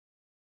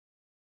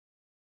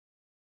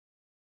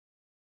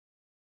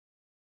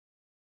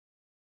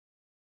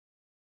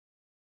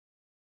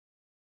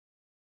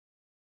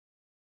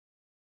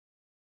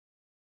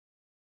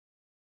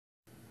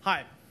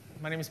Hi,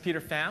 my name is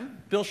Peter Pham.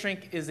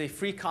 BillShrink is a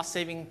free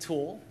cost-saving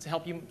tool to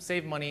help you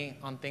save money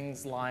on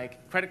things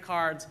like credit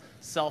cards,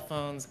 cell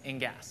phones, and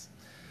gas.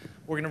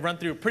 We're going to run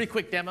through a pretty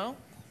quick demo,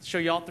 show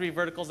you all three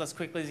verticals as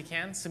quickly as you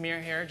can.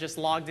 Samir here just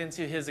logged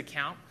into his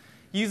account.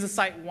 Use the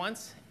site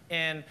once,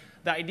 and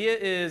the idea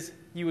is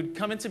you would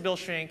come into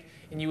BillShrink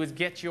and you would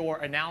get your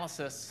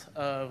analysis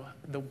of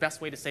the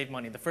best way to save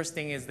money. The first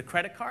thing is the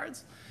credit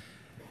cards.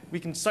 We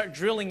can start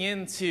drilling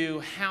into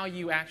how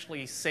you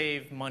actually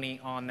save money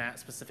on that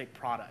specific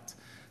product.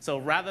 So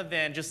rather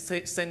than just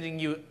sending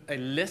you a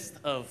list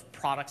of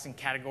products and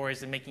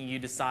categories and making you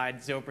decide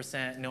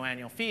 0%, no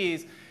annual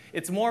fees,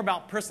 it's more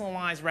about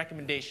personalized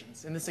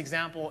recommendations. In this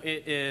example,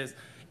 it is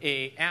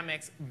a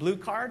Amex Blue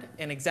Card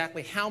and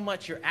exactly how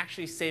much you're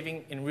actually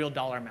saving in real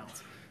dollar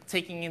amounts,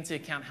 taking into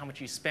account how much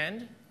you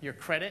spend, your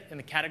credit, and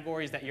the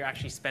categories that you're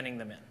actually spending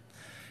them in.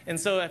 And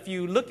so if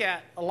you look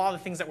at a lot of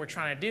the things that we're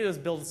trying to do is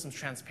build some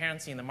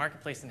transparency in the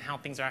marketplace and how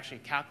things are actually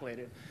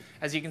calculated.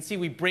 As you can see,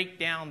 we break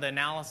down the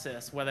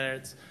analysis, whether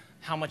it's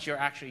how much you're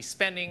actually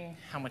spending,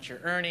 how much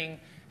you're earning,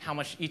 how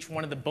much each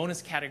one of the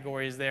bonus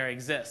categories there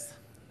exists.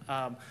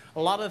 A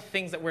lot of the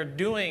things that we're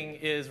doing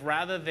is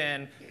rather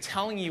than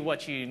telling you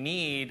what you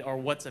need or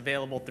what's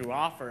available through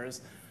offers,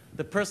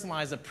 the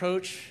personalized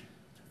approach,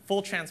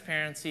 full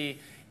transparency,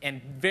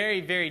 and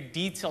very, very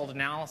detailed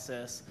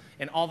analysis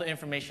and all the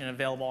information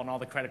available on all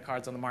the credit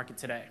cards on the market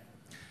today.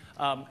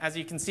 As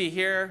you can see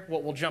here,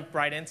 what we'll jump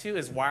right into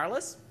is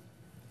wireless.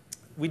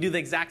 We do the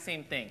exact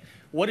same thing.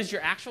 What is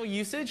your actual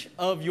usage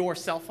of your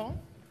cell phone?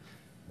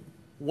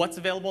 What's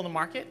available in the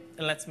market?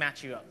 And let's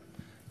match you up.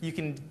 You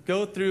can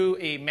go through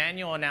a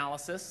manual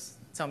analysis,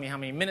 tell me how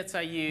many minutes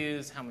I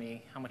use,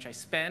 how much I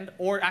spend,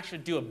 or actually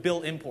do a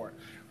bill import,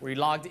 where you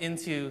logged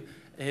into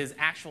his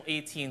actual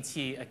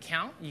AT&T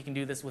account. You can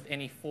do this with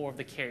any 4 of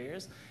the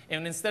carriers.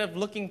 And instead of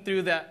looking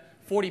through that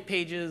 40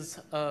 pages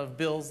of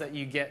bills that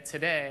you get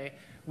today,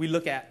 we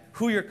look at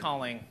who you're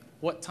calling,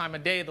 what time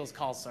of day those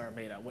calls are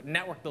made at, what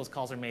network those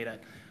calls are made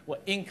at,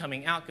 what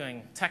incoming,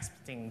 outgoing,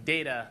 texting,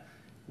 data.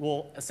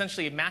 We'll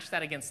essentially match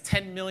that against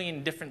 10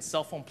 million different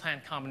cell phone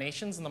plan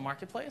combinations in the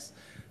marketplace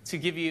to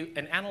give you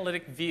an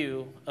analytic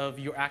view of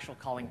your actual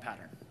calling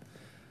pattern.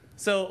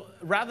 So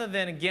rather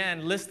than,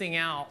 again, listing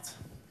out,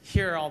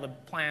 here are all the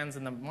plans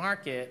in the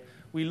market,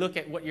 we look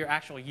at what your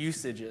actual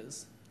usage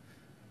is.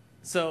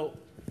 So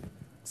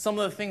some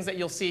of the things that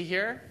you'll see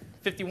here,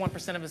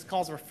 51% of his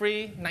calls were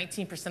free,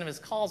 19% of his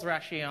calls were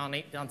actually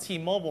on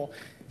T-Mobile.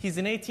 He's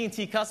an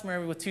AT&T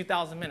customer with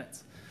 2,000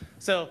 minutes.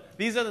 So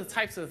these are the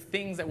types of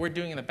things that we're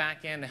doing in the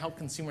back end to help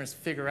consumers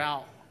figure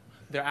out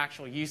their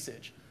actual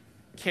usage.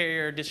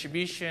 Carrier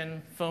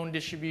distribution, phone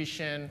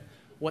distribution,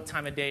 what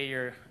time of day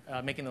you're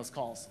making those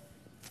calls.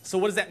 So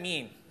what does that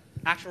mean?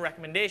 Actual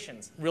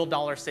recommendations, real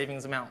dollar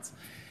savings amounts.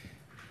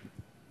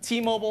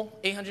 T-Mobile,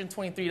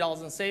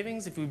 $823 in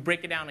savings. If we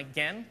break it down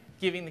again,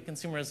 giving the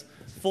consumers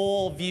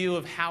full view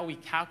of how we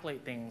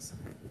calculate things,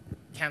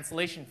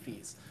 cancellation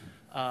fees,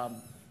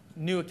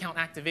 new account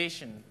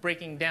activation,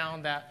 breaking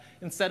down that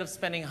instead of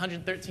spending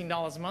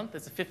 $113 a month,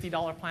 it's a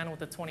 $50 plan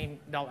with a $20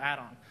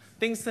 add-on.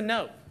 Things to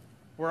note,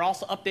 we're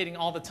also updating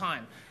all the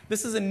time.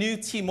 This is a new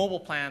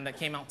T-Mobile plan that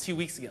came out 2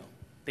 weeks ago.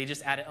 They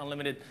just added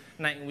unlimited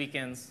night and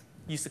weekends.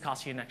 Used to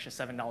cost you an extra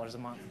 $7 a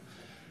month.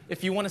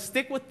 If you want to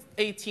stick with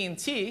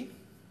AT&T,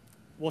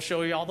 we'll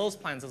show you all those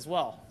plans as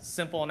well.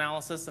 Simple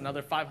analysis,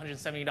 another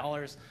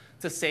 $570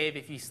 to save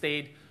if you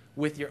stayed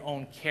with your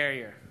own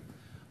carrier.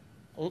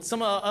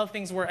 Some of the other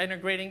things we're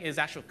integrating is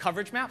actual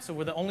coverage maps. So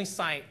we're the only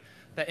site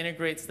that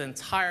integrates the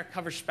entire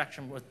coverage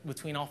spectrum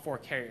between all 4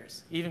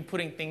 carriers. Even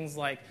putting things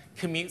like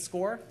commute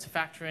score to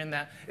factor in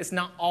that it's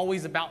not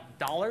always about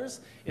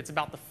dollars. It's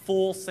about the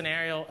full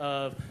scenario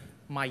of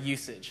my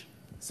usage.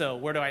 So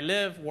where do I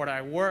live? Where do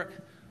I work?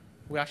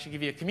 We actually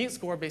give you a commute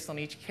score based on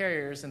each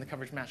carriers and the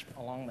coverage match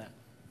along that.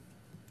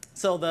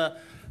 So the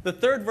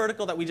third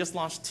vertical that we just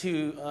launched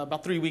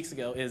about 3 weeks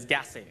ago is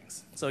gas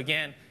savings. So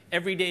again,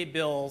 everyday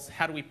bills,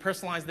 how do we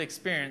personalize the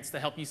experience to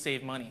help you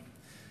save money?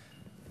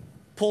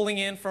 Pulling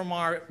in from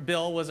our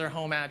bill was our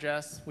home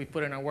address. We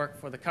put in our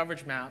work for the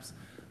coverage maps,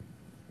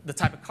 the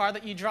type of car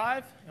that you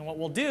drive, and what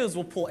we'll do is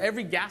we'll pull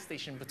every gas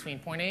station between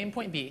point A and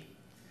point B.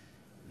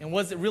 And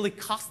what does it really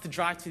cost to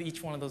drive to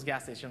each one of those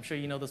gas stations? I'm sure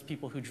you know those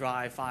people who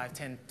drive 5,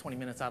 10, 20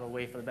 minutes out of the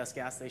way for the best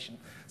gas station.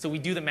 So we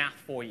do the math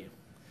for you.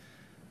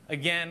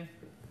 Again,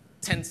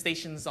 10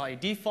 stations by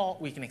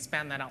default. We can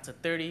expand that out to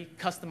 30,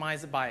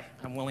 customize it by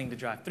I'm willing to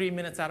drive 3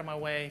 minutes out of my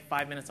way,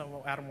 5 minutes out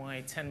of my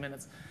way, 10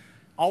 minutes.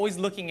 Always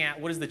looking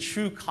at what is the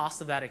true cost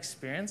of that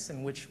experience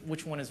and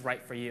which one is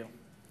right for you.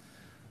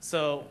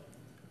 So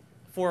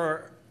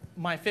for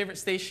my favorite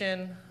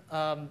station,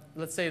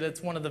 let's say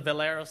that's one of the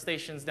Valero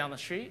stations down the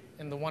street,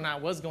 and the one I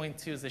was going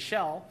to is the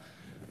Shell.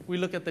 We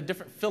look at the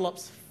different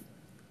fill-ups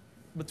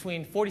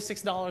between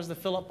 $46 to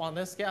fill up on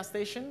this gas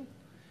station,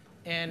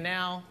 and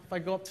now if I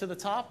go up to the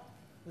top,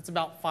 it's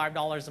about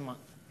 $5 a month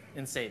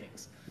in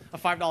savings.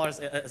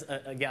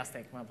 $5 a gas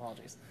tank, my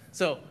apologies.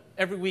 So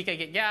every week I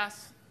get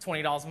gas,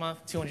 $20 a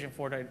month,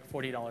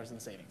 $240 in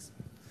savings.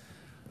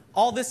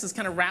 All this is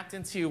kind of wrapped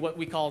into what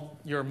we call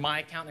your My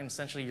Account and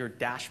essentially your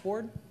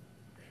dashboard,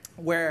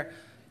 where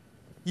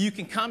you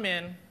can come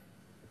in,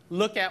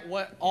 look at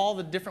all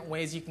the different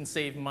ways you can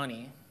save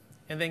money,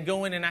 and then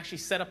go in and actually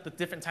set up the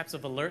different types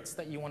of alerts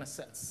that you want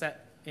to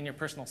set in your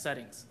personal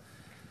settings.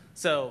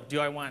 So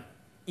do I want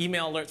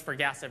email alerts for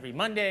gas every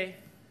Monday?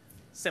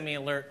 Send me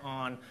an alert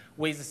on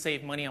ways to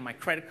save money on my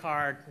credit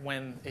card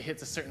when it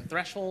hits a certain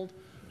threshold.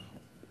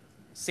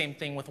 Same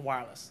thing with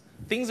wireless.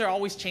 Things are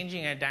always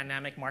changing in a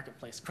dynamic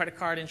marketplace. Credit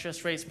card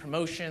interest rates,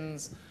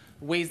 promotions,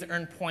 ways to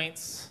earn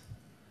points,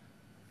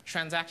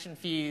 transaction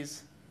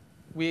fees.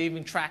 We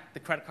even track the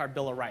credit card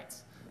bill of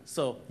rights.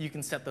 So you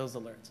can set those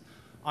alerts.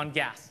 On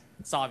gas,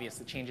 it's obvious.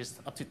 It changes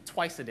up to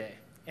twice a day.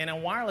 And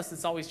on wireless,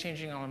 it's always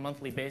changing on a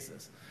monthly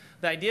basis.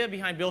 The idea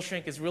behind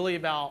BillShrink is really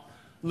about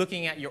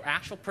looking at your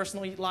actual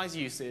personal utilized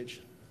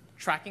usage,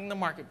 tracking the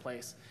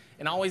marketplace,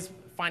 and always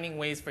finding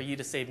ways for you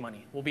to save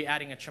money. We'll be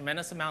adding a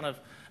tremendous amount of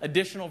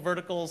additional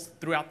verticals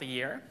throughout the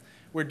year.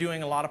 We're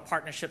doing a lot of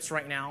partnerships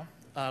right now.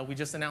 We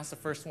just announced the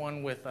first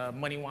one with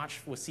Money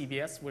Watch with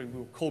CBS, where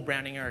we're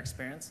co-branding our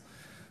experience.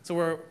 So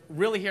we're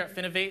really here at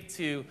Finovate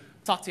to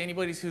talk to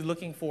anybody who's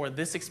looking for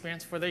this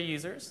experience for their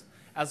users,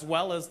 as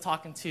well as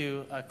talking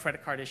to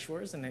credit card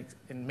issuers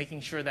and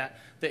making sure that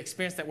the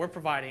experience that we're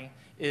providing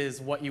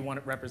is what you want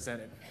it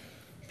represented.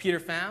 Peter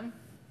Pham,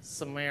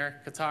 Samir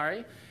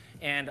Khatari,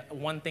 and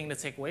one thing to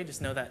take away,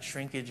 just know that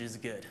shrinkage is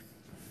good.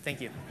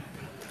 Thank you.